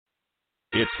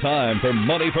It's time for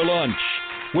Money for Lunch,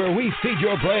 where we feed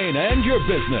your brain and your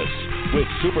business with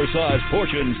supersized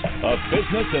portions of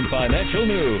business and financial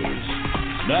news.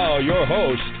 Now your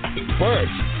host, Bert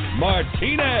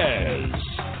Martinez.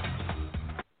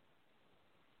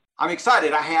 I'm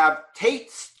excited. I have Tate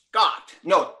Stock.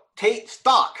 Tate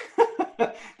Stock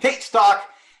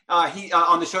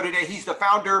on the show today. He's the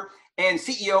founder and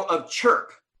CEO of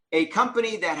Chirp, a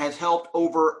company that has helped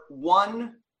over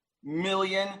 1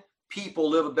 million people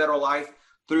live a better life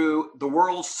through the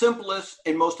world's simplest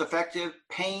and most effective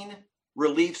pain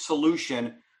relief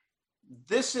solution.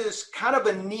 This is kind of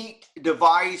a neat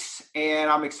device, and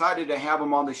I'm excited to have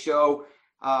him on the show,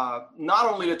 not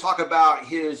only to talk about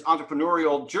his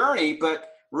entrepreneurial journey,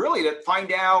 but really to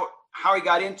find out how he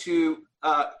got into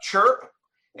Chirp.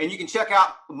 And you can check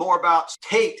out more about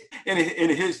Tate in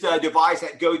his device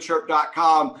at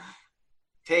gochirp.com.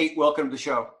 Tate, welcome to the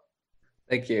show.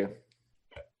 Thank you.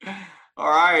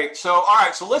 All right. So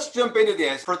let's jump into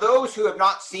this. For those who have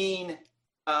not seen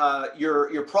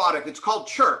your product, it's called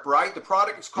Chirp, right? The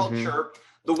product is called Chirp.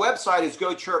 The website is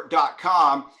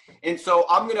gochirp.com. And so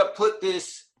I'm going to put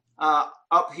this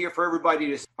up here for everybody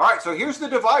to see. All right. So here's the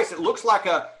device. It looks like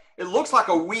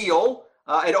a wheel.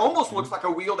 It almost looks like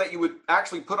a wheel that you would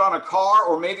actually put on a car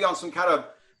or maybe on some kind of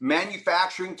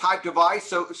manufacturing type device.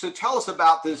 So tell us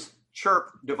about this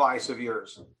Chirp device of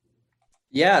yours.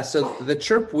 Yeah, so the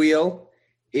Chirp wheel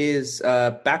is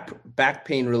a back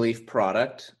pain relief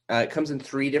product. It comes in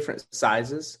 3 different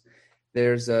sizes.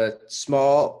 There's a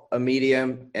small, a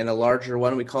medium, and a larger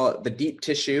one. We call it the deep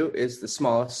tissue is the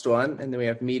smallest one, and then we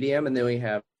have medium, and then we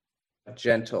have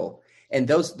gentle. And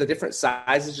the different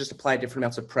sizes just apply different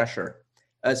amounts of pressure.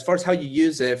 As far as how you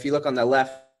use it, if you look on the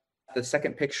left, the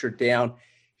second picture down,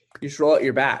 you just roll out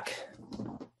your back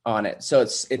on it. So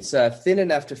it's thin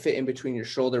enough to fit in between your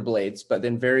shoulder blades, but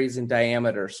then varies in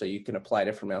diameter, so you can apply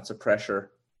different amounts of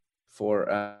pressure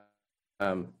for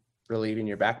relieving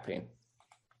your back pain.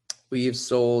 We've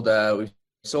sold over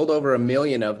 1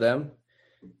 million of them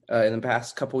in the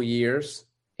past couple years,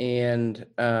 and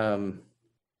our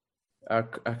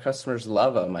customers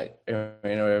love them. We have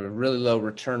a really low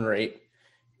return rate,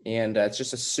 and it's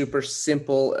just a super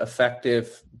simple,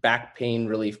 effective back pain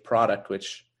relief product,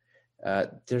 which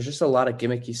there's just a lot of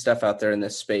gimmicky stuff out there in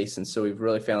this space. And so we've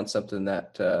really found something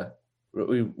that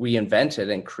we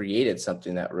invented and created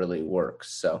something that really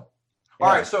works. So, yeah.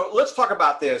 All right. So let's talk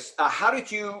about this. How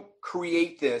did you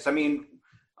create this? I mean,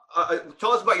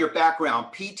 tell us about your background,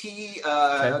 PT,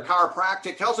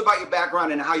 chiropractic. Tell us about your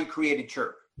background and how you created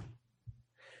Chirp.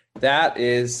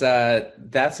 This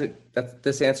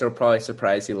answer will probably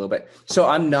surprise you a little bit. So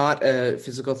I'm not a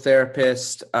physical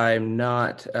therapist. I'm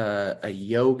not a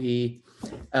yogi.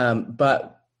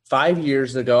 But 5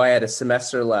 years ago, I had a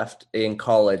semester left in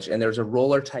college, and there was a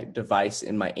roller type device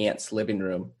in my aunt's living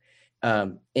room.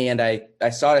 And I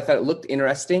saw it. I thought it looked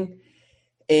interesting.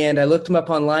 And I looked them up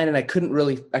online, and I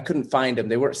couldn't find them.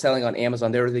 They weren't selling on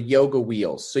Amazon. They were the yoga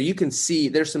wheels. So you can see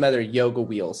there's some other yoga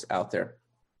wheels out there.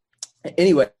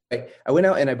 Anyway, I went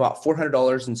out and I bought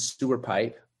 $400 in sewer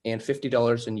pipe and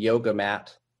 $50 in yoga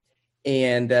mat,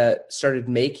 and started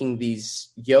making these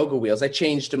yoga wheels. I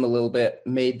changed them a little bit,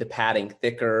 made the padding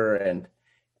thicker, and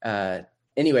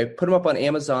anyway, put them up on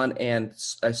Amazon, and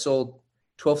I sold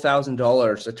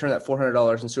 $12,000. I turned that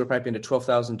 $400 in sewer pipe into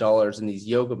 $12,000 in these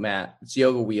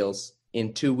yoga wheels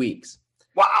in 2 weeks.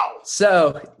 Wow.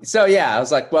 So yeah, I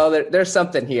was like, well, there's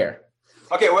something here.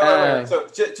 Okay, wait. So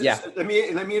let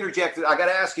me interject. I got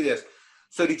to ask you this.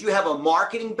 So did you have a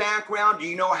marketing background? Do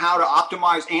you know how to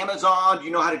optimize Amazon? Do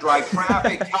you know how to drive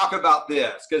traffic? Talk about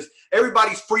this, because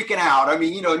everybody's freaking out. I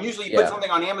mean, and usually you put something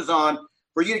on Amazon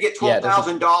for you to get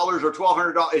 $12,000 or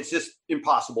 $1,200. It's just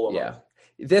impossible. Yeah,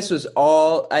 this was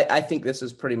all. I think this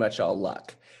is pretty much all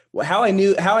luck. Well, how I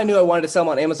knew I wanted to sell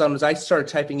them on Amazon was I started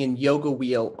typing in yoga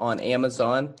wheel on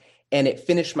Amazon, and it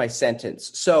finished my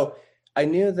sentence. So I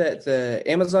knew that the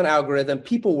Amazon algorithm,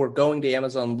 people were going to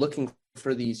Amazon looking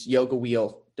for these yoga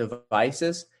wheel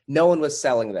devices. No one was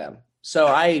selling them. So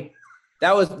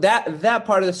that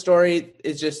part of the story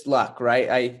is just luck,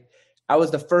 right? I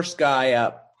was the first guy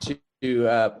up to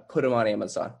put them on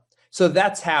Amazon. So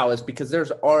that's how, is because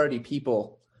there's already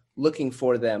people looking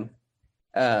for them,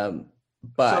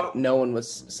 but no one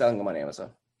was selling them on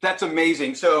Amazon. That's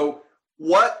amazing. So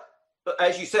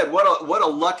as you said, what a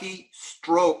lucky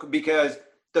stroke, because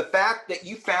the fact that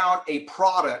you found a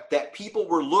product that people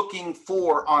were looking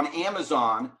for on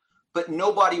Amazon, but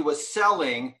nobody was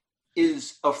selling,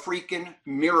 is a freaking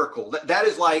miracle. That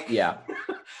is like, yeah,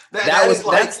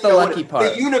 that's the lucky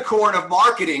part. The unicorn of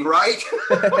marketing, right?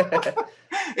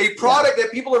 A product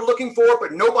that people are looking for,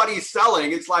 but nobody's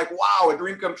selling. It's like, wow, a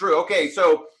dream come true. Okay,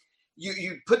 so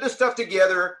you put this stuff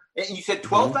together, and you said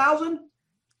 12,000.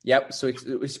 Yep. So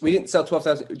we didn't sell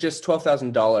 12,000, just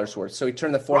 $12,000 worth. So we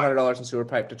turned the $400 in sewer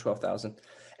pipe to 12,000,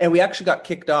 and we actually got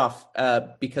kicked off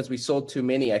because we sold too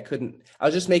many. I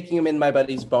was just making them in my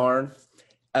buddy's barn.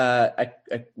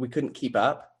 We couldn't keep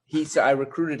up. I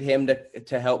recruited him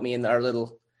to help me in our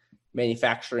little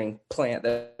manufacturing plant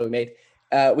that we made.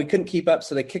 We couldn't keep up,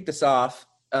 so they kicked us off.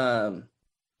 And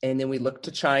then we looked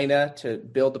to China to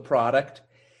build the product,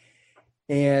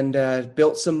 and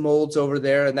built some molds over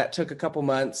there, and that took a couple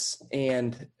months.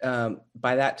 And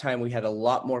by that time, we had a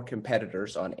lot more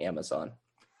competitors on Amazon,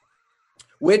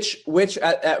 which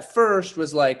at first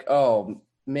was like, oh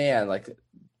man, like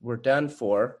we're done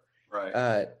for.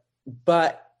 Right.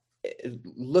 But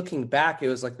looking back, it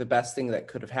was like the best thing that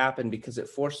could have happened because it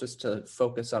forced us to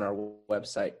focus on our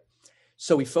website.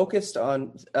 So we focused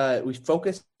in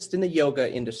the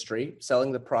yoga industry,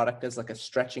 selling the product as like a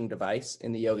stretching device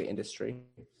in the yoga industry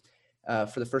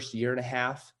for the first year and a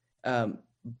half.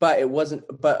 But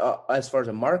as far as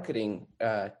a marketing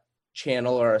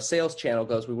channel or a sales channel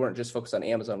goes, we weren't just focused on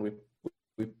Amazon.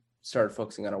 We started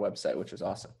focusing on our website, which was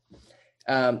awesome.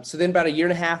 So then about a year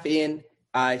and a half in,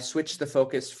 I switched the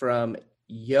focus from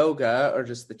yoga, or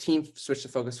just the team switched the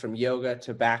focus from yoga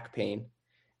to back pain.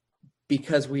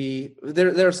 Because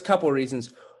there's a couple of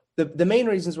reasons. The main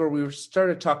reasons were we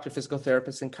started to talk to physical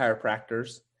therapists and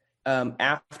chiropractors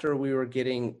after we were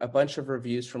getting a bunch of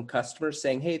reviews from customers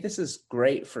saying, hey, this is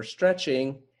great for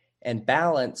stretching and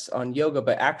balance on yoga,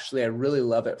 but actually I really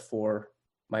love it for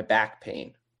my back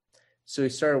pain. So we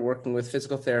started working with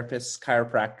physical therapists,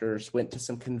 chiropractors, went to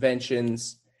some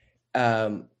conventions,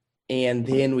 and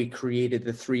then we created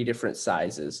the 3 different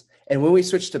sizes. And when we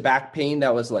switched to back pain,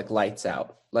 that was like lights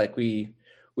out. Like we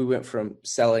went from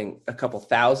selling a couple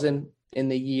thousand in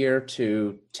the year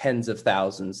to tens of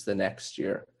thousands the next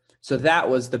year. So that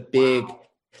was the big,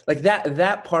 like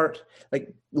that part,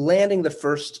 like landing the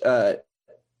first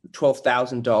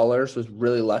 $12,000 was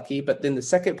really lucky. But then the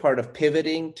second part of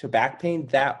pivoting to back pain,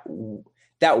 that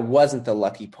wasn't the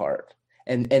lucky part.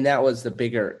 And that was the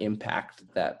bigger impact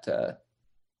that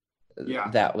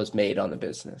was made on the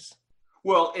business.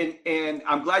 Well, and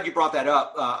I'm glad you brought that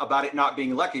up about it not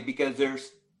being lucky, because there's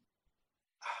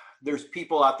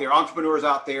people out there, entrepreneurs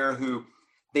out there, who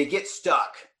they get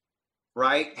stuck,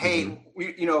 right? Mm-hmm.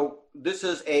 Hey, this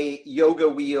is a yoga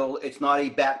wheel. It's not a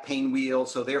back pain wheel.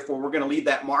 So therefore we're going to leave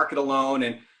that market alone.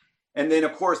 And then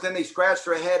of course, then they scratch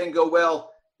their head and go,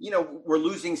 well, we're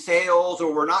losing sales,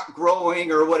 or we're not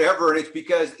growing, or whatever. And it's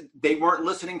because they weren't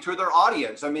listening to their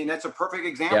audience. I mean, that's a perfect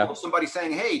example of somebody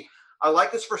saying, hey, I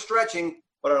like this for stretching,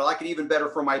 but I like it even better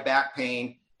for my back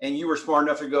pain. And you were smart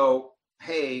enough to go,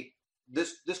 hey,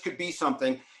 this could be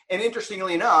something. And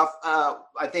interestingly enough,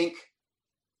 I think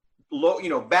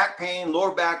back pain,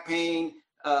 lower back pain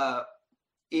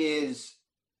is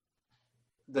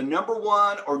the number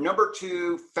 1 or number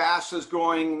 2 fastest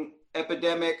growing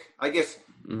epidemic, I guess,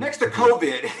 next to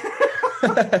COVID.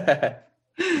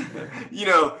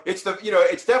 It's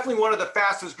definitely one of the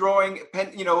fastest growing,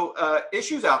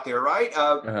 issues out there, right?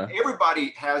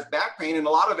 Everybody has back pain, and a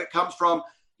lot of it comes from,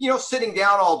 sitting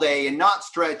down all day and not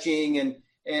stretching, and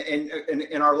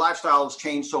our lifestyle has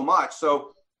changed so much.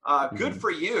 So good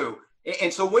for you.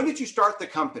 And so when did you start the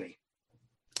company?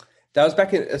 That was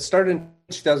it started in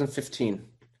 2015.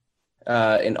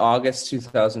 In August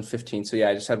 2015. So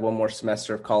I just had one more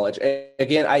semester of college.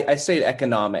 Again, I studied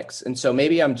economics. And so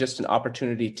maybe I'm just an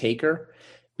opportunity taker,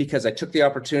 because I took the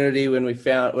opportunity when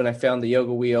I found the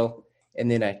yoga wheel. And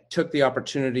then I took the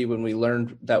opportunity when we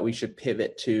learned that we should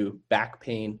pivot to back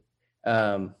pain.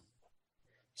 So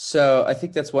I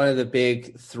think that's one of the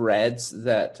big threads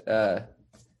that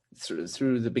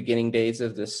through the beginning days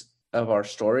of our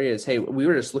story is, hey, we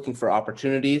were just looking for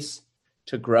opportunities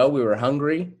to grow. We were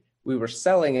hungry. We were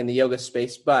selling in the yoga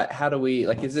space, but how do we,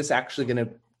 is this actually going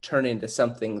to turn into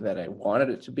something that I wanted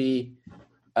it to be?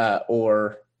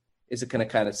 Or is it going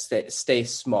to kind of stay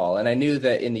small? And I knew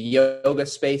that in the yoga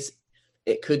space,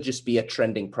 it could just be a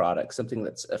trending product, something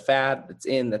that's a fad, that's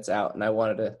in, that's out. And I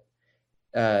wanted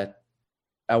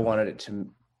it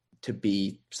to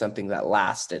be something that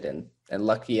lasted, and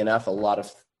lucky enough, a lot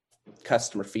of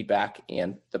customer feedback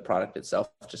and the product itself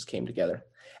just came together.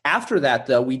 After that,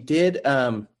 though, we did,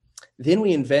 then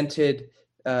we invented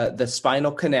the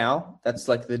spinal canal. That's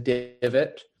like the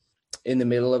divot in the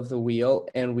middle of the wheel.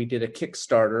 And we did a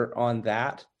Kickstarter on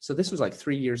that. So this was like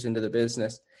 3 years into the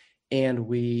business. And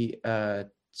we,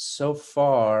 so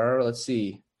far, let's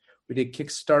see, we did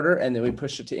Kickstarter and then we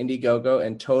pushed it to Indiegogo,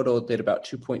 and total did about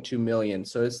 2.2 million.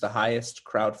 So it's the highest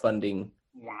crowdfunding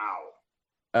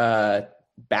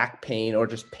back pain or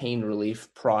just pain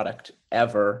relief product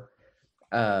ever.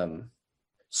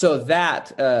 So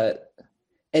that,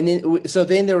 and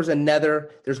then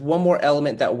there's one more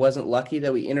element that wasn't lucky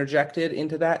that we interjected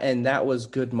into that. And that was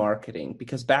good marketing,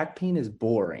 because back pain is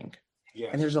boring. Yes.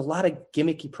 And there's a lot of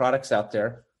gimmicky products out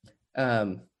there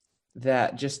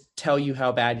that just tell you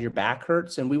how bad your back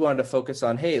hurts. And we wanted to focus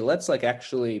on, hey, let's like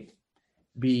actually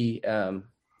be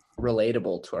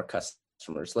relatable to our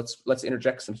customers. Let's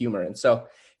interject some humor. And so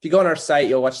if you go on our site,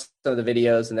 you'll watch some of the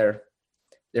videos, and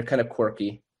they're kind of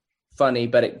quirky, funny,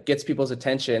 but it gets people's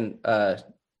attention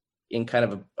in kind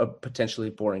of a potentially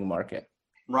boring market.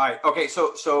 Right. Okay.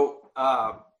 So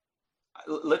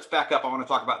let's back up. I want to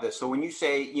talk about this. So when you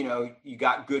say, you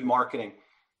got good marketing,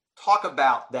 talk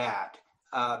about that.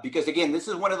 Because again, this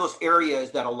is one of those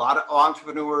areas that a lot of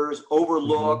entrepreneurs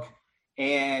overlook,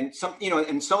 and some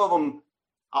of them,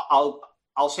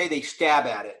 I'll say they stab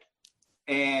at it,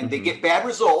 and they get bad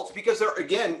results because they're,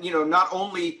 again, not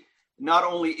only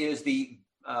is the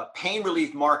pain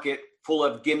relief market full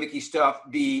of gimmicky stuff,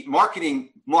 the marketing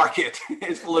market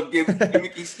is full of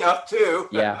gimmicky stuff too.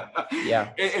 Yeah.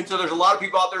 And so there's a lot of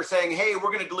people out there saying, hey,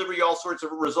 we're going to deliver you all sorts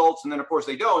of results. And then of course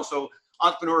they don't. So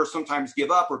entrepreneurs sometimes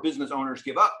give up, or business owners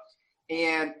give up.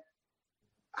 And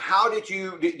how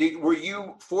were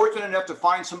you fortunate enough to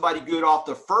find somebody good off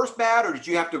the first bat, or did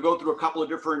you have to go through a couple of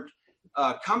different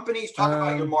companies? Talk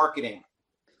about your marketing.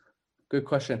 Good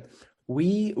question.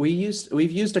 We've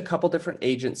used a couple different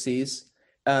agencies.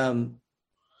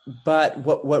 But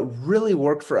what really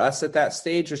worked for us at that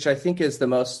stage, which I think is the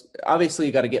most, obviously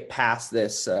you got to get past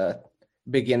this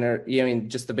beginner,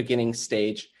 just the beginning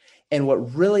stage. And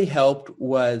what really helped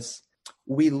was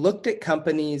we looked at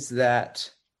companies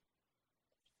that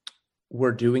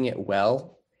were doing it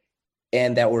well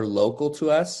and that were local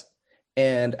to us.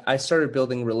 And I started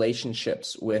building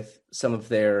relationships with some of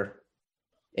their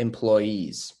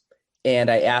employees.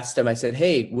 And I asked them, I said,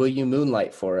 hey, will you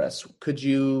moonlight for us? Could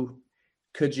you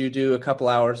do a couple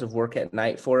hours of work at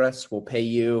night for us? We'll pay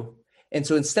you. And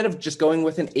so instead of just going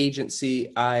with an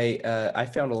agency, I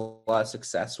found a lot of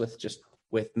success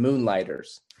with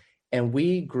moonlighters. And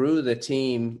we grew the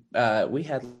team. We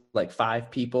had like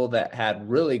 5 people that had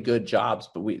really good jobs,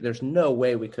 but there's no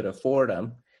way we could afford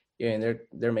them. And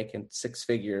they're making 6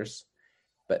 figures,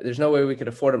 but there's no way we could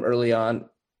afford them early on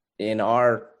in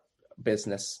our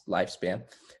business lifespan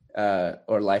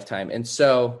or lifetime. And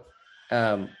so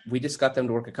we just got them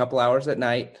to work a couple hours at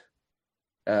night,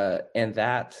 and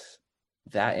that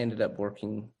ended up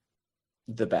working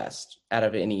the best out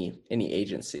of any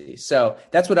agency. So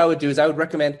that's what I would do, is I would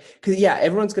recommend, because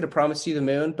everyone's going to promise you the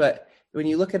moon, but when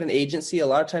you look at an agency, a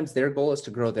lot of times their goal is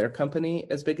to grow their company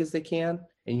as big as they can,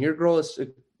 and your goal is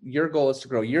to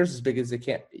grow yours as big as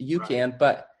you can,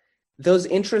 but those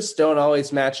interests don't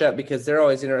always match up, because they're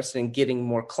always interested in getting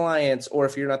more clients, or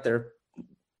if you're not their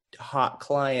hot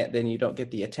client, then you don't get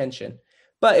the attention.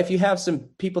 But if you have some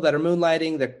people that are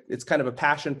moonlighting, it's kind of a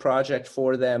passion project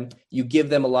for them, you give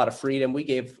them a lot of freedom. We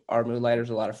gave our moonlighters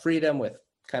a lot of freedom with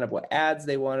kind of what ads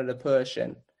they wanted to push.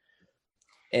 And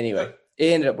anyway, it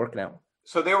ended up working out.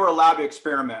 So they were allowed to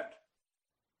experiment.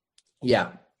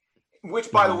 Yeah.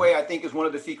 Which, by the way, I think is one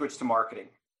of the secrets to marketing.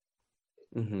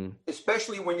 Mm-hmm.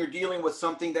 Especially when you're dealing with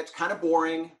something that's kind of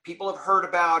boring. People have heard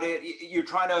about it. You're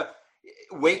trying to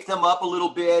wake them up a little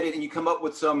bit, and you come up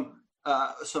with some,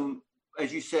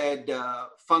 as you said,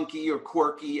 funky or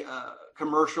quirky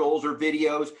commercials or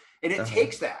videos. And it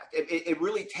takes that. It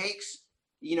really takes,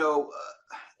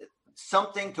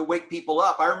 something to wake people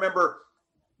up. I remember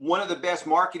one of the best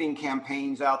marketing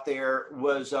campaigns out there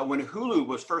was when Hulu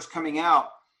was first coming out.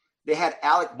 They had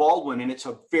Alec Baldwin, and it's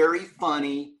a very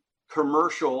funny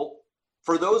commercial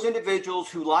for those individuals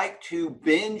who like to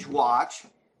binge watch.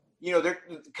 There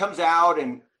comes out,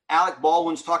 and Alec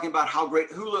Baldwin's talking about how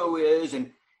great Hulu is,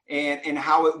 and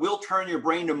how it will turn your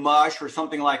brain to mush or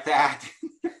something like that.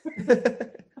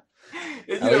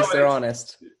 At least they're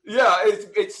honest. Yeah,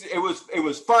 it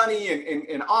was funny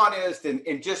and honest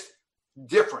and just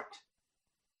different.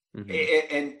 Mm-hmm.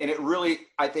 And it really,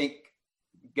 I think,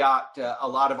 got a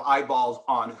lot of eyeballs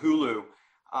on Hulu.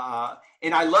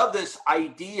 And I love this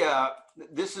idea.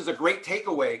 This is a great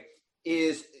takeaway,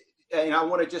 and I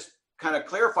want to just kind of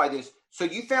clarify this. So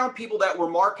you found people that were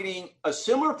marketing a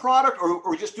similar product,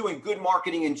 or just doing good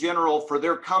marketing in general for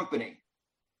their company?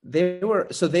 They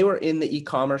were in the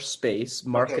e-commerce space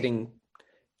marketing.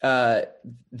 Okay.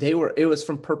 It was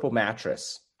from Purple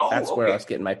Mattress. That's where I was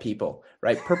getting my people,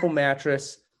 right? Purple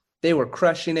Mattress, they were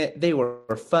crushing it. They were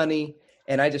funny.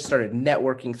 And I just started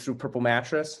networking through Purple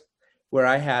Mattress, where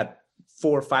I had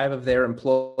 4 or 5 of their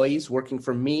employees working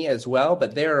for me as well.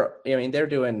 But they're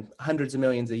doing hundreds of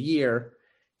millions a year.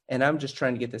 And I'm just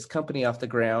trying to get this company off the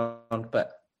ground.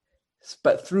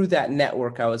 But through that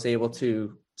network, I was able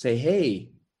to say,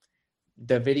 hey,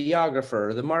 the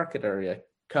videographer, the marketer,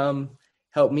 come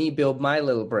help me build my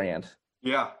little brand.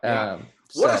 Yeah.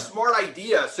 What a smart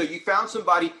idea. So you found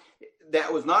somebody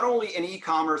that was not only in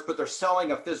e-commerce, but they're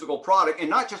selling a physical product, and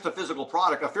not just a physical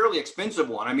product, a fairly expensive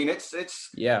one. I mean, it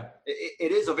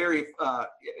is a very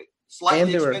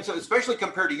slightly expensive, especially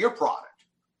compared to your product.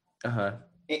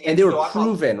 And they were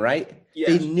proven, right?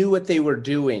 Yes. They knew what they were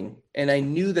doing. And I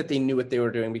knew that they knew what they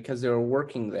were doing because they were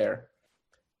working there.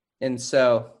 And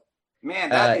so, man,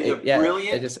 that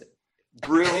is a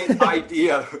brilliant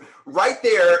idea right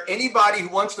there. Anybody who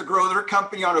wants to grow their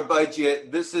company on a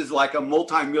budget, this is like a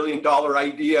multi-million-dollar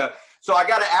idea. So I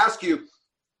got to ask you,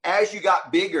 as you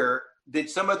got bigger, did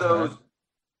some of those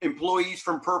employees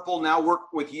from Purple now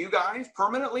work with you guys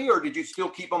permanently, or did you still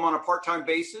keep them on a part-time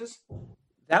basis?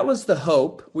 That was the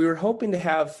hope. We were hoping to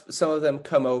have some of them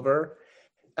come over.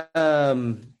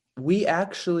 We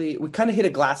kind of hit a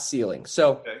glass ceiling.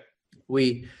 So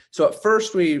at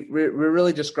first we were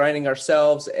really just grinding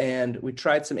ourselves, and we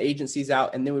tried some agencies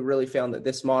out, and then we really found that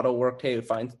this model worked. Hey,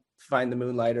 find the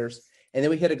Moonlighters. And then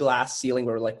we hit a glass ceiling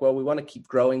where we're like, well, we want to keep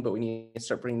growing, but we need to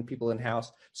start bringing people in-house.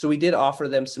 So we did offer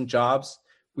them some jobs.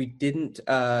 We didn't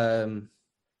bring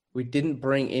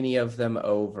any of them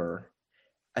over.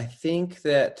 I think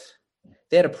that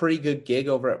they had a pretty good gig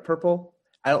over at Purple.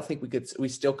 I don't think we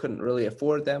still couldn't really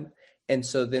afford them. And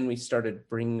so then we started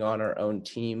bringing on our own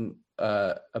team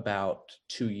about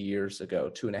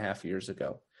 2.5 years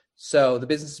ago. So the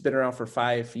business has been around for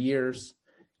 5 years.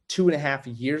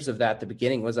 2.5 years of that, the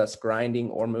beginning was us grinding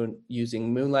or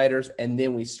using Moonlighters. And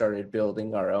then we started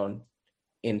building our own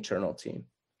internal team.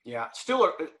 Yeah, still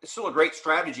a great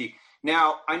strategy.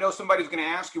 Now, I know somebody's going to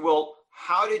ask you, well,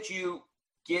 how did you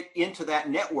get into that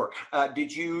network?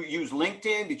 Did you use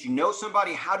LinkedIn? Did you know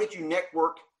somebody? How did you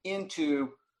network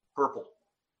into Purple?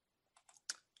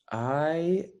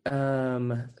 That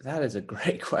is a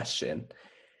great question.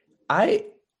 I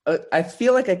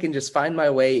feel like I can just find my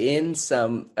way in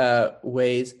some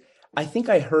ways. I think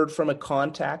I heard from a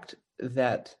contact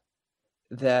that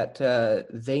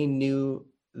they knew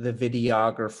the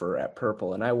videographer at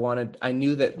Purple, and I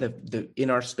knew that the in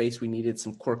our space we needed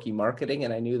some quirky marketing,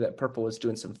 and I knew that Purple was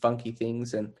doing some funky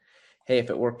things, and hey, if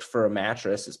it worked for a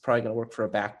mattress, it's probably going to work for a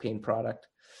back pain product.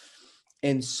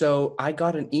 And so I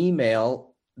got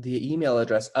the email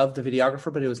address of the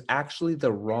videographer, but it was actually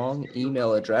the wrong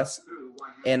email address.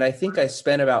 And I think I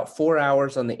spent about 4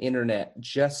 hours on the internet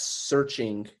just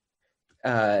searching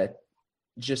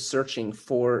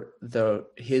for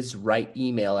his right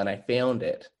email, and I found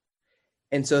it.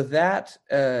 And so that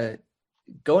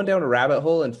going down a rabbit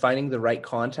hole and finding the right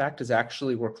contact has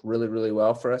actually worked really, really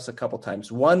well for us a couple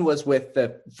times. One was with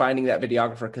finding that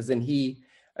videographer, because then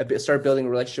I started building a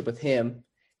relationship with him,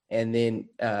 and then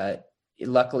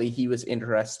luckily he was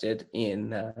interested in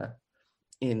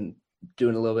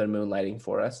doing a little bit of moonlighting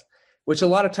for us, which a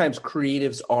lot of times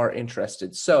creatives are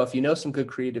interested. So if you know some good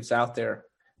creatives out there,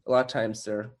 a lot of times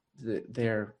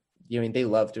they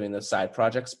love doing those side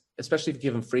projects, especially if you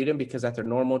give them freedom, because at their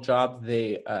normal job,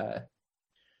 they're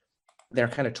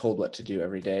kind of told what to do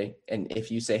every day. And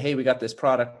if you say, hey, we got this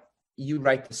product, you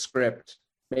write the script,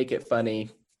 make it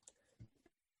funny,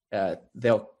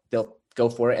 they'll go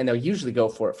for it. And they'll usually go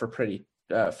for it for pretty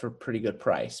good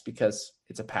price, because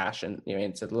it's a passion.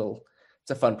 It's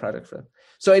a fun project for them.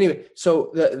 So anyway,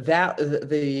 the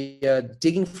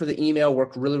digging for the email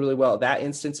worked really, really well. That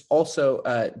instance, also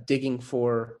digging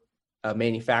for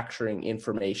manufacturing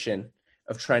information,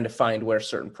 of trying to find where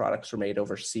certain products were made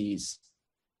overseas.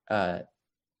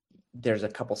 There's a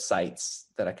couple sites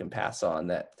that I can pass on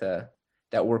that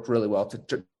work really well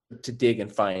to dig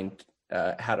and find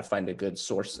how to find a good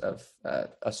source of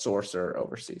a sourcer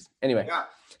overseas. Anyway, I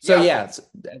just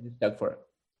dug for it.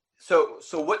 So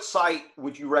what site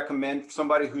would you recommend for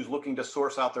somebody who's looking to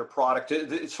source out their product?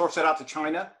 Source it out to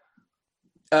China?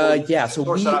 So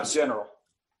source it out in general.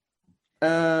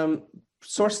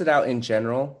 Source it out in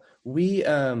general. We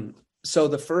so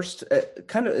the first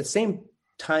kind of the same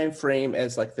time frame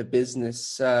as like the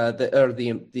business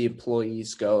the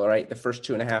employees go. All right, the first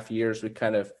 2.5 years we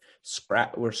kind of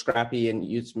we're scrappy and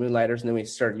used Moonlighters, and then we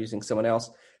started using someone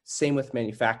else. Same with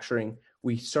manufacturing.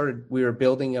 We were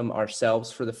building them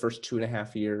ourselves for the first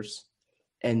 2.5 years.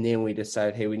 And then we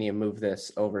decided, hey, we need to move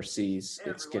this overseas.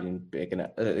 It's getting big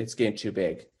enough. It's getting too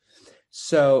big.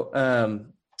 So,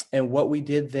 and what we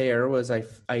did there was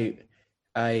I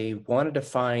wanted to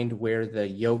find where the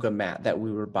yoga mat that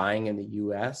we were buying in the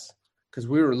US, because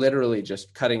we were literally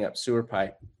just cutting up sewer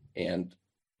pipe and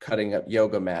cutting up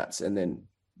yoga mats and then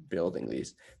building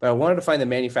these. But I wanted to find the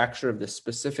manufacturer of this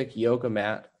specific yoga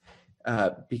mat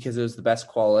because it was the best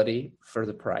quality for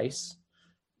the price.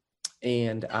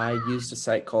 And I used a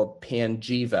site called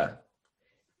Panjiva.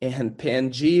 And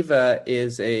Panjiva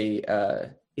is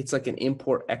it's like an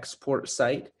import-export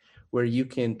site where you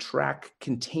can track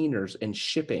containers and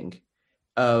shipping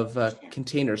of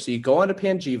containers. So you go onto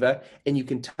Panjiva and you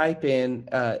can type in,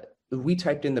 we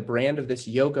typed in the brand of this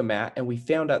yoga mat, and we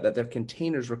found out that their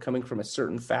containers were coming from a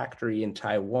certain factory in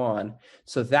Taiwan.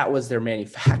 So that was their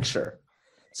manufacturer.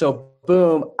 So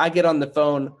boom, I get on the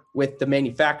phone with the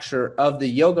manufacturer of the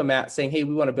yoga mat saying, hey,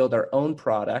 we want to build our own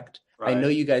product. Right. I know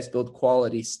you guys build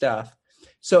quality stuff.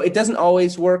 So it doesn't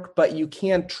always work, but you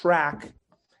can track,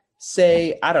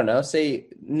 say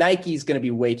Nike's going to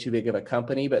be way too big of a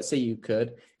company, but say you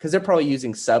could, because they're probably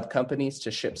using sub companies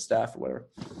to ship stuff or whatever.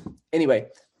 Anyway,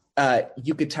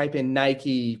 you could type in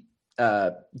Nike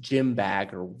gym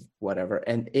bag or whatever,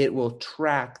 and it will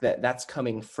track that that's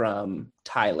coming from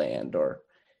Thailand,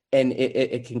 and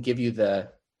it can give you the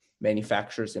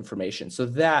manufacturer's information. So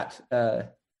that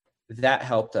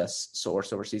helped us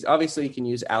source overseas. Obviously, you can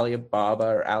use Alibaba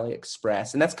or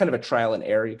AliExpress, and that's kind of a trial and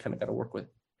error. You kind of got to work with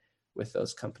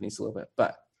those companies a little bit.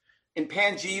 But in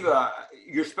Panjiva,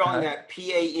 you're spelling that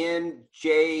Panjiva.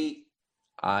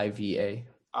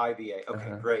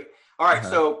 Okay, great. All right,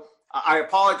 so I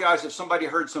apologize if somebody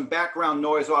heard some background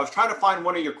noise. Well, I was trying to find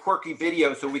one of your quirky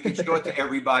videos so we could show it to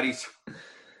everybody.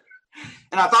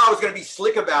 And I thought I was going to be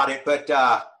slick about it, but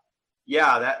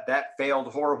yeah, that failed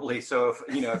horribly. So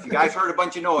if you guys heard a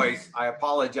bunch of noise, I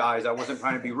apologize. I wasn't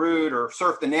trying to be rude or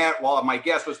surf the net while my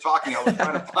guest was talking. I was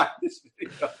trying to find this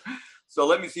video. So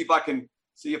let me see if I can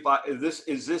see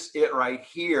is this it right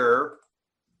here?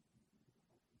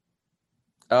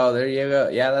 Oh, there you go.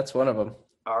 Yeah, that's one of them.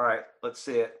 All right, let's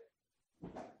see it.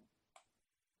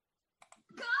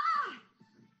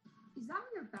 Is that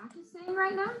what your back is saying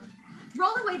right now?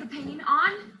 Roll away the pain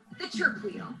on the chirp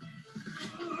wheel.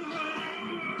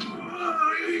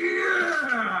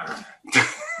 Yeah.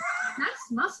 Nice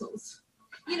muscles.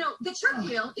 The chirp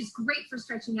wheel is great for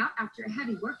stretching out after a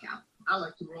heavy workout. I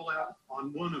like to roll out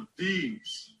on one of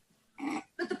these.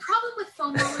 But the problem with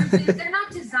foam rollers is they're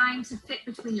not designed to fit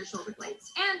between your shoulder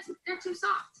blades, and they're too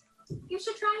soft. You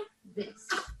should try this.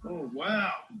 Oh,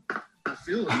 wow. I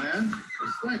feel it, man.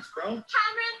 Thanks, bro.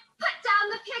 Cameron, put down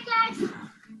the pickaxe.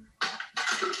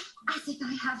 As if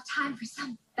I have time for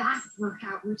some back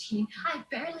workout routine. I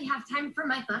barely have time for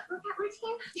my butt workout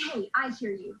routine. Hey, I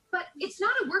hear you. But it's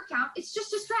not a workout. It's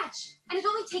just a stretch. And it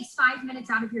only takes 5 minutes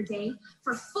out of your day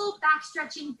for full back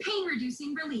stretching,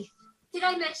 pain-reducing relief. Did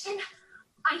I mention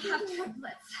I have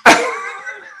triplets?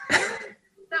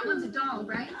 That one's a doll,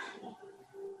 right?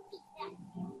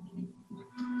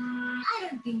 I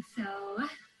don't think so.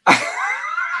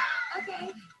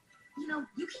 Okay.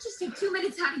 You can just take 2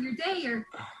 minutes out of your day, or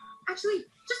actually,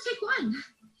 just take one.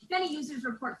 Many users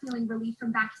report feeling relief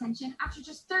from back tension after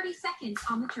just 30 seconds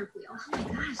on the chirp wheel. Oh my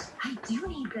gosh, I do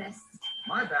need this.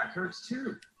 My back hurts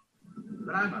too.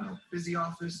 But I'm a busy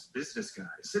office business guy,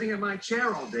 sitting at my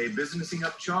chair all day, businessing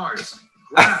up charts,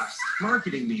 graphs,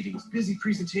 marketing meetings, busy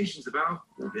presentations about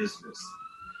business.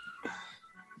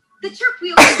 The chirp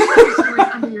wheel is stored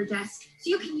under your desk, so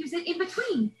you can use it in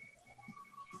between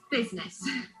business.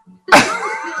 The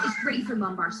smallest wheel is great for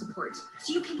lumbar support,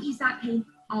 so you can ease that pain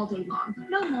all day long.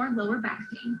 No more lower back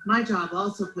pain. My job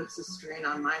also puts a strain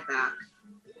on my back.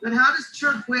 But how does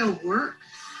chirp wheel work?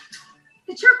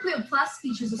 The Chirp Wheel Plus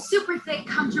features a super thick,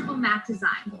 comfortable mat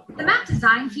design. The mat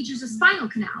design features a spinal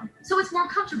canal, so it's more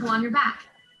comfortable on your back.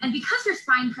 And because your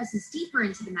spine presses deeper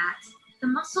into the mat, the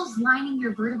muscles lining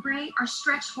your vertebrae are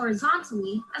stretched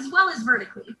horizontally as well as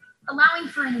vertically, allowing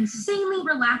for an insanely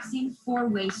relaxing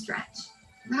 4-way stretch.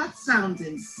 That sounds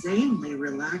insanely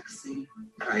relaxing.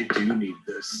 I do need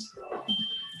this.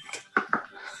 I'm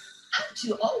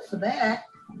too old for that.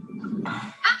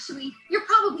 Actually, you're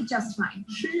probably just fine.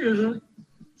 She isn't.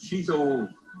 She's old.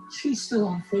 She's still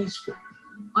on Facebook.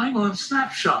 I'm on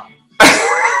Snapshot.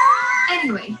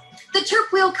 Anyway, the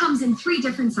Chirp Wheel comes in 3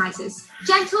 different sizes: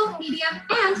 gentle, medium,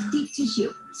 and deep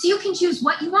tissue. So you can choose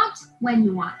what you want, when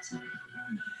you want.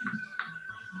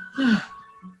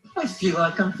 I feel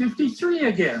like I'm 53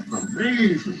 again.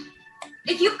 Amazing.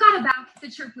 If you've got a back, the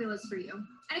Chirp Wheel is for you.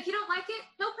 And if you don't like it,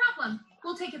 no problem.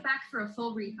 We'll take it back for a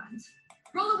full refund.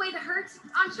 Roll away the hurt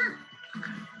on Chirp.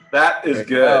 That is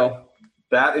good.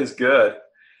 That is good.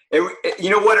 You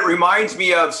know what? It reminds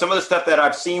me of some of the stuff that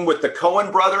I've seen with the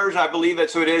Cohen brothers. I believe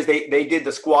that's who it is. They did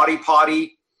the Squatty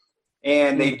Potty,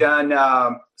 and they've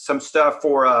done some stuff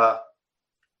for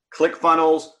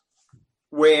ClickFunnels,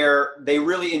 where they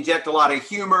really inject a lot of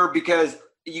humor, because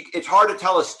it's hard to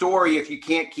tell a story if you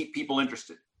can't keep people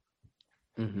interested.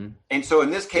 Mm-hmm. And so in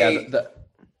this case,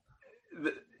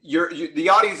 the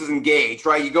audience is engaged,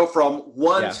 right? You go from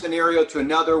one scenario to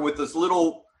another with this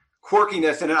little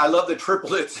quirkiness, and I love the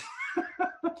triplets.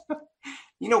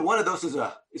 One of those is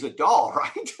a doll,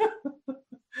 right?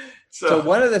 So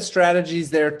one of the strategies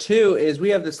there too is we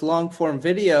have this long form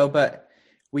video, but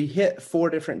we hit 4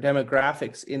 different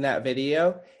demographics in that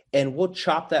video, and we'll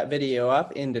chop that video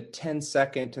up into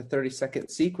 10-second to 30-second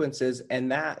sequences,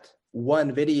 and that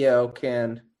one video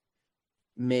can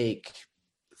make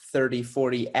 30,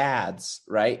 40 ads,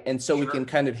 right? And so we can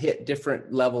kind of hit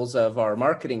different levels of our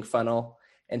marketing funnel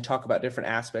and talk about different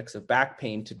aspects of back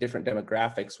pain to different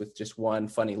demographics with just one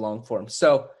funny long form.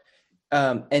 So,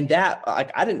 and that,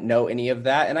 like, I didn't know any of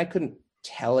that, and I couldn't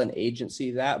tell an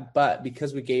agency that, but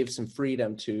because we gave some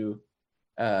freedom to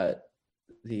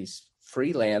these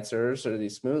freelancers or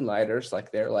these moonlighters,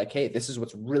 like they're like, hey, this is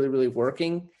what's really, really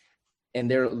working, and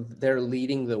they're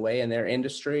leading the way in their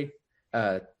industry.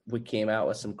 We came out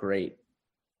with some great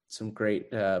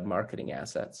marketing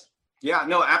assets. Yeah,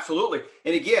 no, absolutely.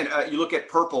 And again, you look at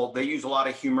Purple, they use a lot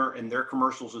of humor in their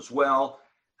commercials as well.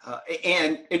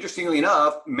 And interestingly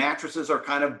enough, mattresses are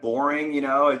kind of boring.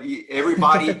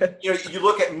 Everybody, you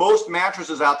look at most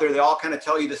mattresses out there, they all kind of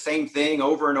tell you the same thing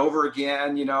over and over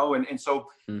again, and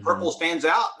so Purple stands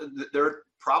out. They're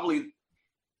probably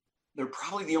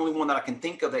the only one that I can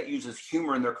think of that uses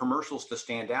humor in their commercials to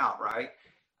stand out, right?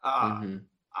 I'm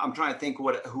trying to think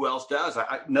who else does.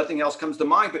 Nothing else comes to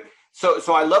mind. But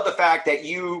so I love the fact that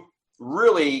you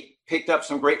really picked up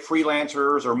some great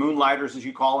freelancers or moonlighters, as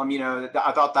you call them.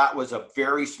 I thought that was a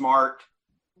very smart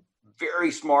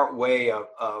way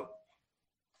of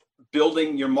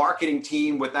building your marketing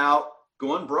team without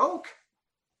going broke.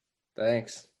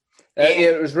 Thanks.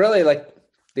 It was really like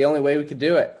the only way we could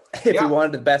do it if we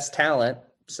wanted the best talent.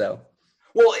 So,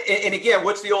 well, and again,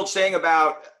 what's the old saying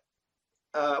about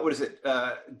what is it?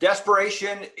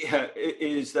 Desperation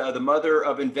is the mother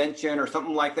of invention, or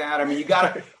something like that. I mean, you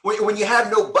gotta when you have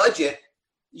no budget,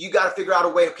 you got to figure out a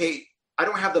way. Okay, I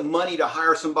don't have the money to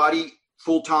hire somebody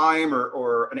full time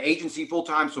or an agency full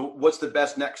time. So what's the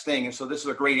best next thing? And so this is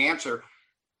a great answer.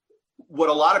 What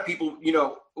a lot of people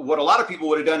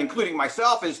would have done, including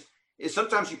myself, is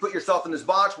sometimes you put yourself in this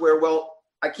box where, well,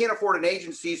 I can't afford an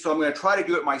agency, so I'm going to try to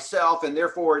do it myself, and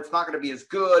therefore it's not going to be as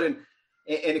good, and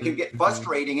it can get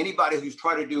frustrating. Anybody who's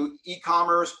trying to do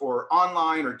e-commerce or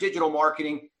online or digital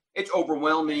marketing, it's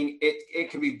overwhelming.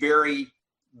 It can be very,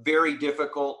 very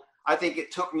difficult. I think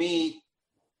it took me,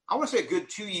 I want to say, a good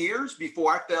 2 years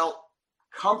before I felt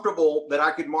comfortable that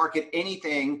I could market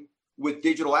anything with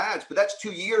digital ads. But that's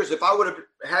 2 years. If I would have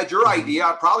had your idea,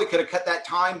 I probably could have cut that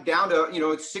time down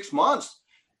to, 6 months.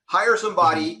 Hire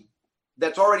somebody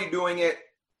that's already doing it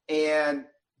and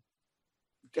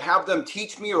have them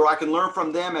teach me, or I can learn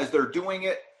from them as they're doing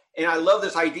it. And I love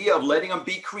this idea of letting them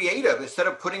be creative instead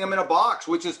of putting them in a box,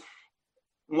 which is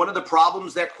one of the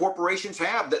problems that corporations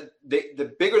have. That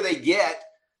the bigger they get,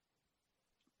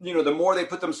 the more they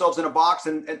put themselves in a box,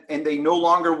 and they no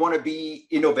longer want to be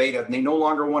innovative, and they no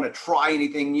longer want to try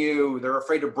anything new. They're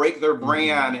afraid to break their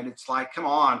brand. And it's like, come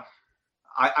on.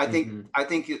 I think,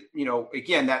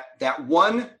 again, that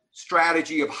one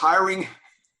strategy of hiring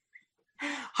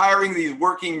these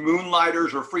working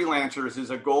moonlighters or freelancers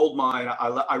is a gold mine.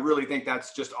 I really think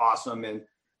that's just awesome. And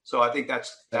so I think that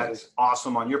is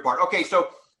awesome on your part. Okay. So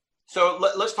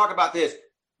let's talk about this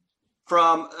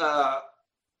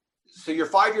so you're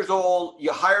 5 years old,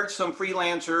 you hired some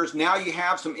freelancers. Now you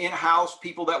have some in-house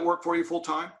people that work for you full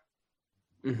time.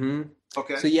 Mm-hmm.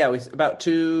 Okay. So about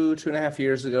two and a half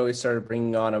years ago, we started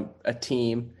bringing on a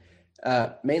team,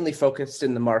 mainly focused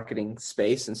in the marketing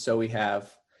space. And so we have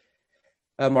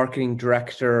a marketing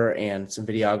director and some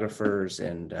videographers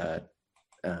and a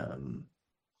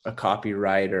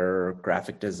copywriter,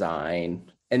 graphic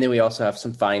design. And then we also have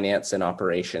some finance and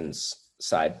operations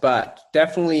side, but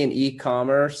definitely in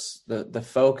e-commerce, the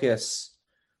focus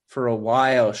for a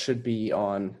while should be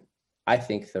on, I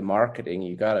think, the marketing.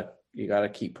 You gotta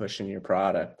keep pushing your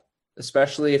product,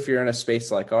 especially if you're in a space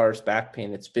like ours. Back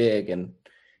pain, it's big, and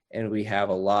we have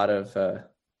a lot of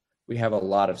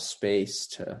space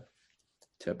to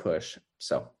push.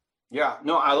 So yeah,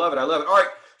 no, I love it. All right,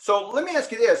 so let me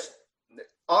ask you this.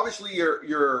 Obviously,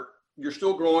 you're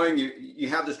still growing. You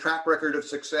have this track record of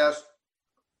success.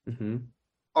 Mm-hmm.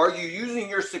 Are you using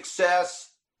your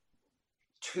success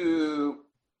to,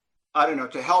 I don't know,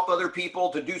 to help other people,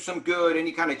 to do some good,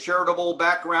 any kind of charitable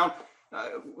background?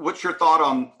 What's your thought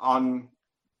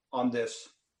on this?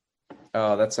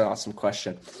 Oh, that's an awesome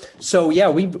question. So yeah,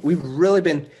 we've really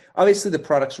been, obviously the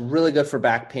product's really good for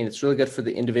back pain. It's really good for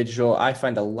the individual. I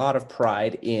find a lot of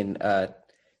pride in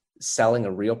selling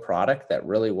a real product that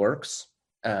really works.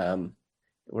 We're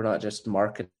not just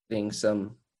marketing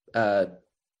some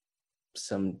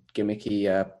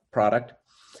gimmicky product.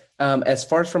 As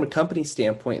far as from a company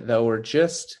standpoint, though, we're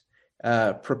just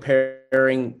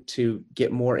preparing to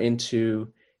get more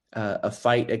into a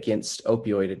fight against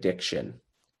opioid addiction.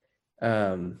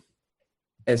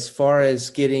 As far as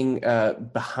getting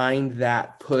behind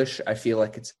that push, I feel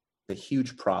like it's a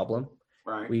huge problem.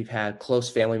 Right. We've had close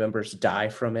family members die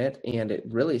from it, and it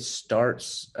really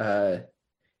starts.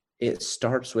 It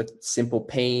starts with simple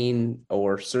pain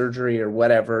or surgery or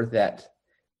whatever that,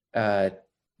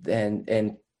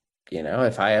 and you know,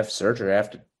 if I have surgery, I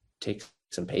have to take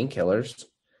some painkillers,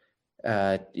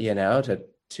 you know,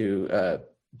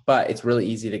 but it's really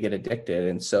easy to get addicted.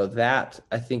 And so that,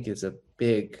 I think, is a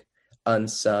big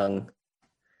unsung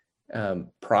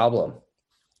problem.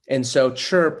 And so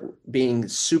Chirp, being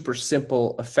super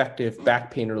simple, effective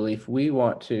back pain relief, we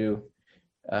want to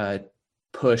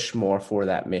push more for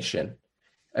that mission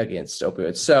against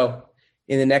opioids. So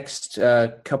in the next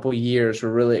couple of years, we're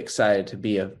really excited to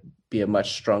be a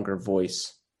much stronger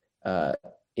voice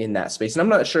in that space. And I'm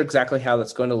not sure exactly how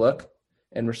that's going to look,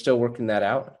 and we're still working that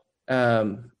out.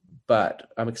 But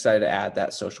I'm excited to add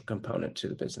that social component to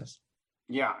the business.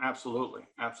 Yeah, absolutely.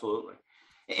 Absolutely.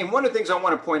 And one of the things I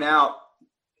want to point out,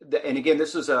 and again,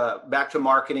 this is back to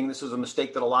marketing. This is a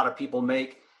mistake that a lot of people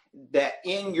make, that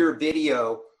in your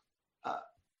video,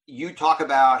 you talk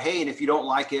about, hey, and if you don't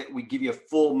like it, we give you a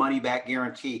full money back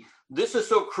guarantee. This is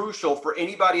so crucial for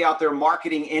anybody out there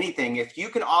marketing anything. If you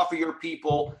can offer your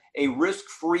people a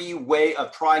risk-free way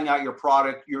of trying out your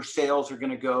product, your sales are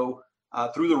going to go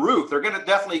through the roof. They're going to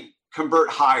definitely convert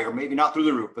higher, maybe not through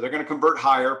the roof, but they're going to convert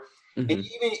higher. Mm-hmm. And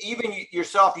even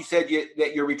yourself, you said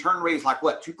that your return rate is like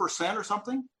what, 2% or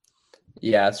something?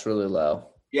 Yeah, it's really low.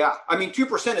 Yeah, I mean,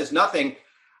 2% is nothing.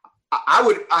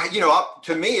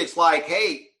 To me, it's like,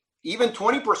 hey, even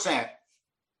 20%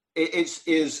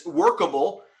 is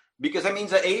workable, because that means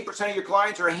that 80% of your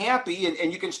clients are happy,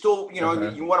 and you can still, you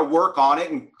want to work on it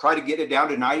and try to get it down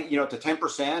to 90, to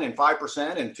 10% and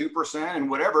 5% and 2% and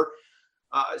whatever.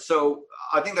 So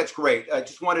I think that's great. I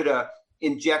just wanted to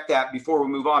inject that before we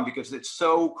move on, because it's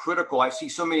so critical. I see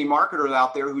so many marketers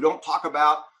out there who don't talk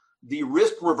about the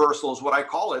risk reversal, is what I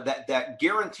call it, that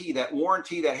guarantee, that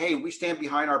warranty, that, hey, we stand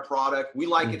behind our product. We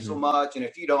like it so much. And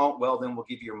if you don't, well, then we'll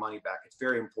give you your money back. It's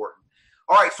very important.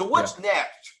 All right. So what's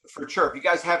next for Chirp? You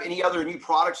guys have any other new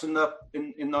products in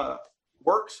the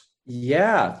works?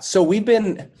 Yeah. So we've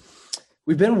been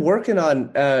working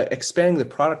on expanding the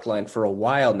product line for a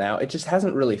while now. It just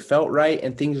hasn't really felt right,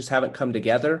 and things just haven't come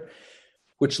together,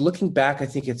 which, looking back, I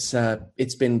think it's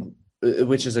been,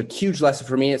 which is a huge lesson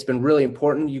for me. It's been really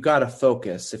important. You got to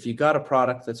focus. If you got a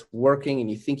product that's working and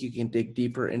you think you can dig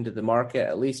deeper into the market,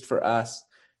 at least for us,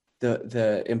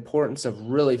 the importance of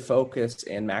really focus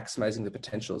and maximizing the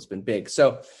potential has been big.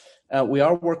 So we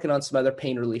are working on some other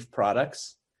pain relief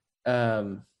products.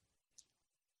 Like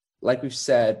we've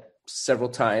said several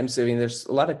times, I mean, there's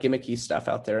a lot of gimmicky stuff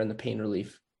out there in the pain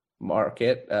relief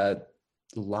market. A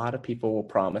lot of people will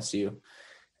promise you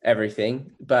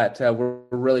everything, but we're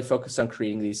really focused on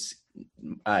creating these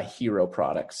hero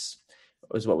products,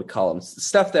 is what we call them.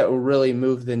 Stuff that will really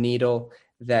move the needle,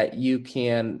 that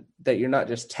you're not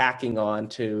just tacking on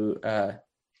to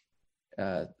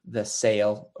the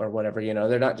sale or whatever.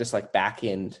 They're not just like back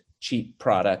end cheap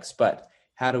products, but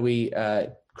how do we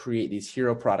create these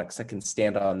hero products that can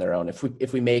stand on their own?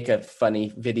 If we make a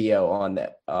funny video on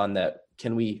that,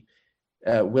 can we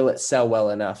will it sell well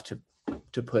enough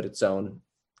to put its own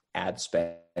ad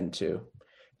spend to?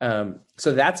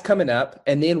 So that's coming up.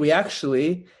 And then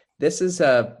this is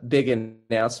a big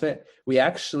announcement. We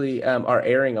actually are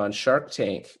airing on Shark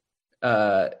Tank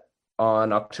on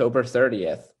October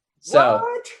 30th. So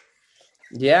what?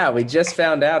 Yeah, we just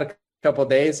found out a couple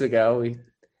days ago.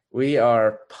 We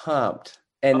are pumped.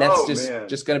 And that's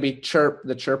just going to be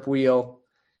the Chirp wheel.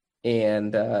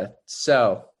 And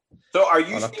so are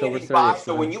you standing by?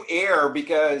 So when you air,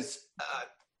 because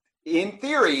in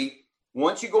theory,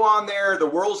 once you go on there, the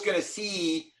world's going to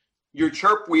see your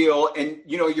Chirp wheel, and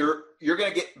you're going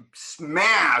to get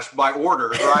smashed by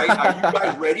orders, right? Are you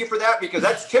guys ready for that? Because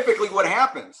that's typically what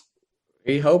happens.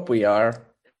 We hope we are.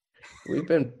 We've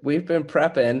been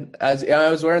prepping. As I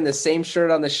was wearing the same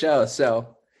shirt on the show,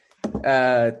 so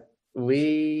We're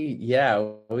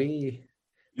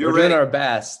doing our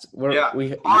best. Yeah. All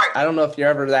right. I don't know if you're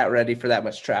ever that ready for that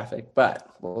much traffic, but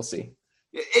we'll see.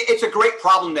 It's a great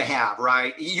problem to have,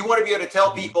 right? You want to be able to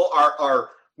tell people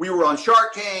we were on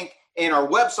Shark Tank and our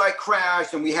website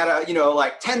crashed and we had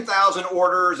like 10,000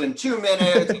 orders in 2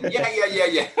 minutes.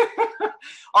 Yeah.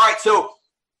 All right. So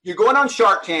you're going on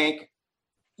Shark Tank.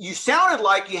 You sounded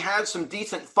like you had some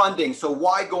decent funding. So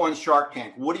why go on Shark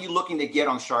Tank? What are you looking to get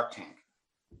on Shark Tank?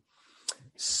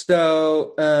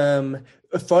 So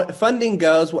funding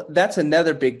goes, that's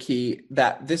another big key,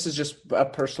 that this is just a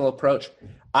personal approach.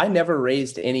 I never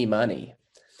raised any money.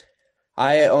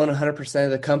 I own 100%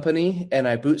 of the company and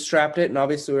I bootstrapped it. And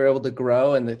obviously we were able to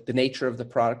grow, and the nature of the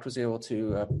product was able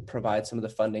to provide some of the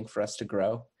funding for us to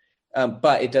grow.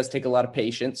 But it does take a lot of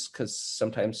patience, because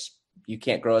sometimes you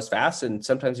can't grow as fast. And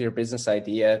sometimes your business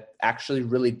idea actually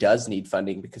really does need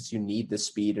funding, because you need the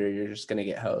speed or you're just going to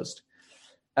get hosed.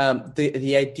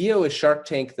 The idea with Shark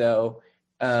Tank, though,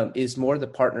 is more the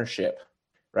partnership,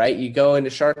 right? You go into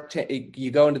Shark Tank,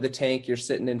 you go into the tank, you're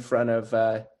sitting in front of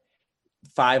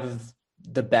 5 of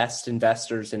the best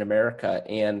investors in America,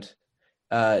 and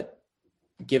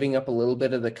giving up a little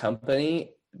bit of the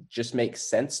company just makes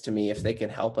sense to me if they can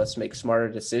help us make smarter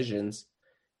decisions.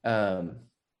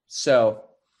 So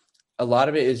a lot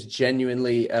of it is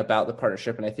genuinely about the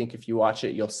partnership. And I think if you watch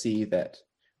it, you'll see that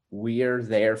we're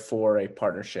there for a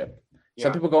partnership. Yeah.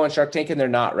 Some people go on Shark Tank and they're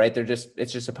not, right?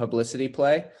 It's just a publicity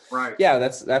play. Right. Yeah,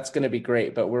 that's going to be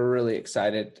great. But we're really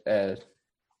excited to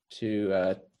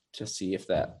see if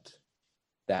that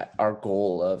our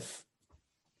goal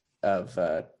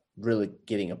of really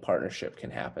getting a partnership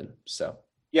can happen. So,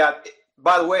 yeah,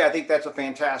 by the way, I think that's a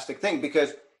fantastic thing,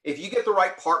 because if you get the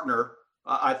right partner,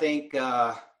 I think,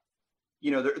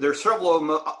 there's several of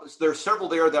them. There's several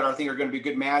there that I think are going to be a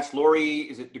good match.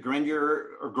 Lori Granger,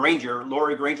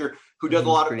 who does a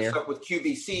lot of stuff with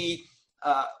QVC.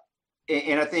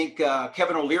 And I think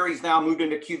Kevin O'Leary's now moved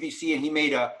into QVC, and he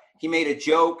made a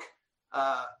joke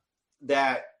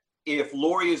that if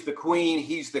Lori is the queen,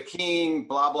 he's the king,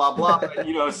 blah, blah, blah.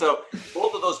 So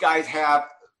both of those guys have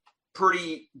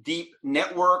pretty deep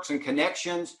networks and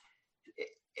connections.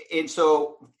 And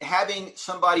so having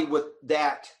somebody with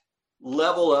that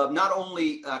level of not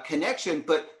only connection,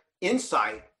 but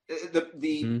insight,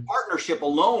 the partnership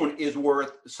alone is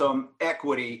worth some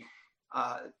equity.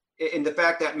 And the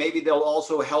fact that maybe they'll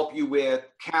also help you with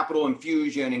capital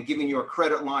infusion and giving you a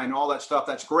credit line and all that stuff,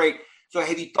 that's great. So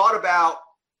have you thought about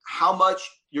how much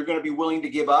you're going to be willing to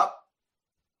give up?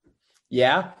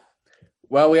 Yeah.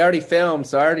 Well, we already filmed,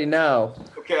 so I already know.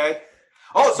 Okay.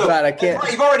 Oh, so but I can't.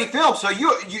 You've already filmed, so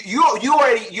you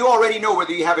already know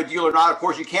whether you have a deal or not. Of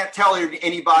course, you can't tell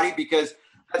anybody because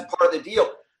that's part of the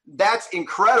deal. That's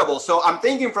incredible. So I'm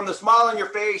thinking, from the smile on your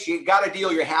face, you got a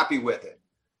deal, you're happy with it.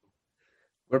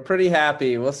 We're pretty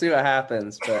happy. We'll see what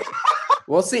happens, but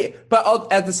we'll see.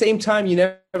 But at the same time,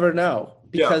 you never know,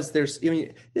 because there's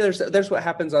what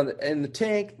happens in the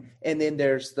tank, and then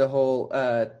there's the whole.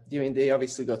 They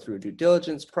obviously go through a due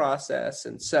diligence process,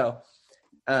 and so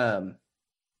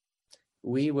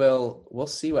we'll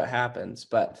see what happens.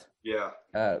 But you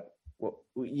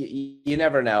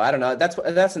never know. I don't know.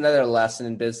 That's another lesson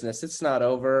in business. It's not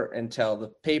over until the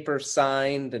paper's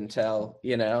signed, until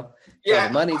the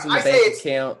money's in the bank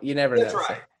account. You never know. That's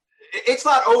right. It's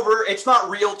not over. It's not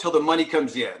real till the money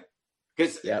comes in.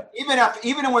 Because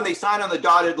even when they sign on the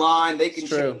dotted line, they can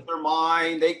change their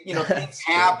mind. Things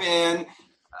happen.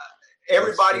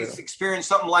 Everybody's experienced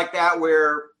something like that,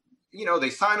 where they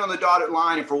sign on the dotted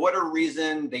line, and for whatever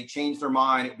reason they change their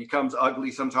mind. It becomes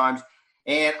ugly sometimes.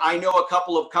 And I know a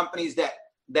couple of companies that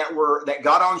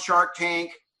got on Shark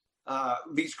Tank.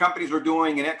 These companies were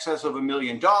doing in excess of $1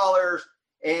 million,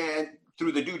 and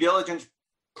through the due diligence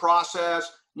process,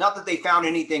 not that they found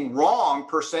anything wrong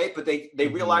per se, but they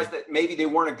realized that maybe they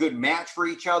weren't a good match for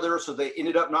each other, so they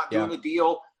ended up not doing the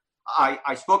deal.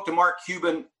 I spoke to Mark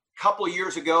Cuban a couple of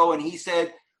years ago, and he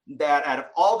said that out of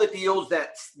all the deals that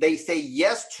they say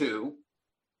yes to,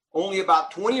 only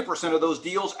about 20% of those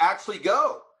deals actually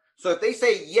go. So if they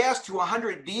say yes to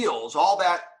 100 deals, all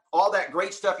that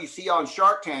great stuff you see on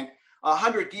Shark Tank,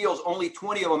 100 deals, only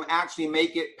 20 of them actually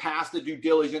make it past the due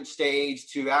diligence stage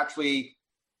to actually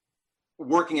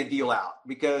working a deal out.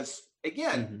 Because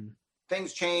again,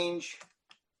 things change.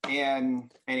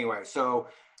 And anyway, so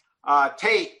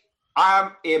Tate,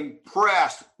 I'm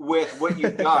impressed with what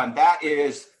you've done. That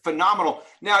is phenomenal.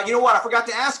 Now, you know what? I forgot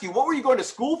to ask you, what were you going to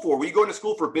school for? Were you going to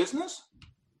school for business?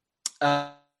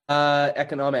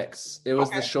 Economics. It was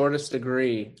the shortest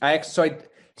degree.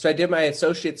 So I did my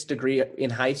associate's degree in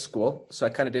high school. So I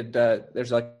kind of did,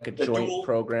 there's like a joint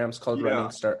program. It's called Running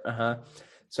Start.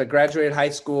 So I graduated high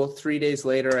school. 3 days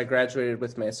later, I graduated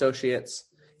with my associates.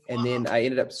 And then I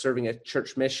ended up serving a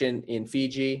church mission in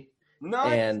Fiji.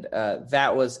 Nice. And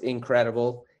that was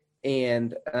incredible.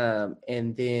 And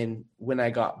then when I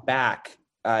got back,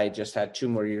 I just had 2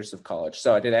 more years of college.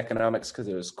 So I did economics because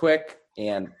it was quick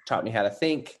and taught me how to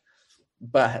think.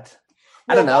 But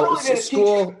I don't know,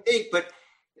 school. But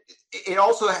it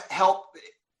also helped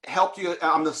you.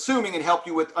 I'm assuming it helped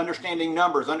you with understanding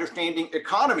numbers, understanding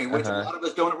economy, which a lot of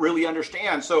us don't really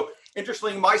understand. So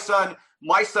interestingly, my son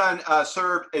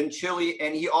served in Chile,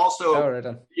 and he also,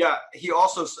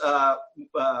 what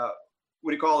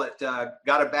do you call it?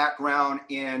 Got a background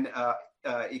in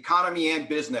economy and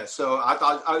business. So I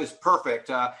thought I was perfect.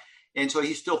 And so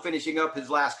he's still finishing up his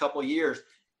last couple of years.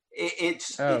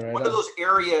 It's one of those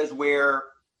areas where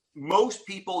most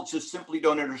people just simply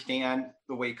don't understand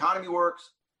the way economy works,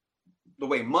 the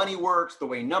way money works, the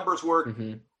way numbers work.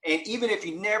 And even if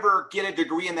you never get a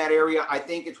degree in that area, I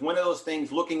think it's one of those things,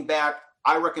 looking back,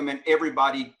 I recommend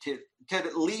everybody to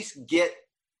at least get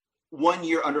 1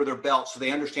 year under their belt so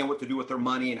they understand what to do with their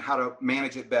money and how to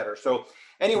manage it better. So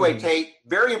anyway, Tate,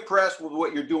 very impressed with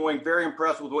what you're doing, very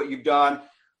impressed with what you've done.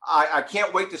 I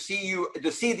can't wait to see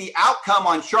the outcome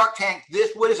on Shark Tank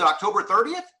what is it, October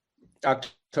 30th?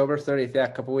 October 30th, yeah,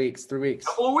 couple of weeks.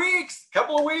 Couple of weeks.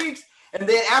 And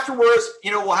then afterwards,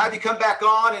 we'll have you come back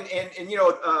on and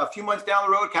a few months down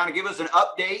the road, kind of give us an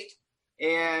update.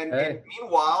 And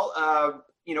meanwhile,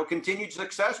 continued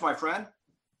success, my friend.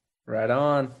 Right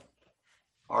on.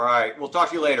 All right. We'll talk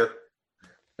to you later.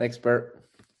 Thanks, Bert.